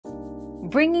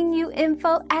bringing you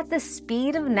info at the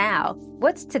speed of now.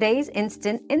 What's today's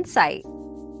instant insight?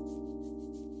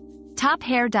 Top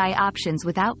hair dye options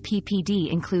without PPD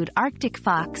include Arctic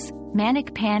Fox,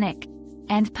 Manic Panic,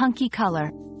 and Punky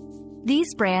Colour.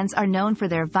 These brands are known for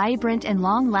their vibrant and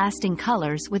long-lasting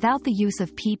colors without the use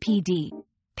of PPD,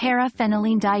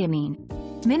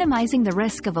 paraphenylenediamine, minimizing the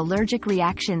risk of allergic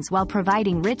reactions while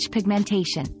providing rich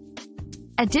pigmentation.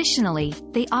 Additionally,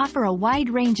 they offer a wide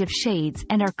range of shades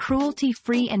and are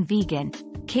cruelty-free and vegan,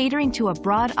 catering to a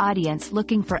broad audience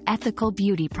looking for ethical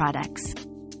beauty products.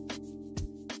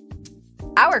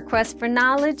 Our quest for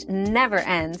knowledge never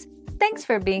ends. Thanks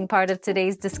for being part of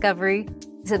today's discovery.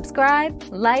 Subscribe,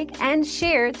 like, and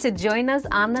share to join us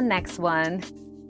on the next one.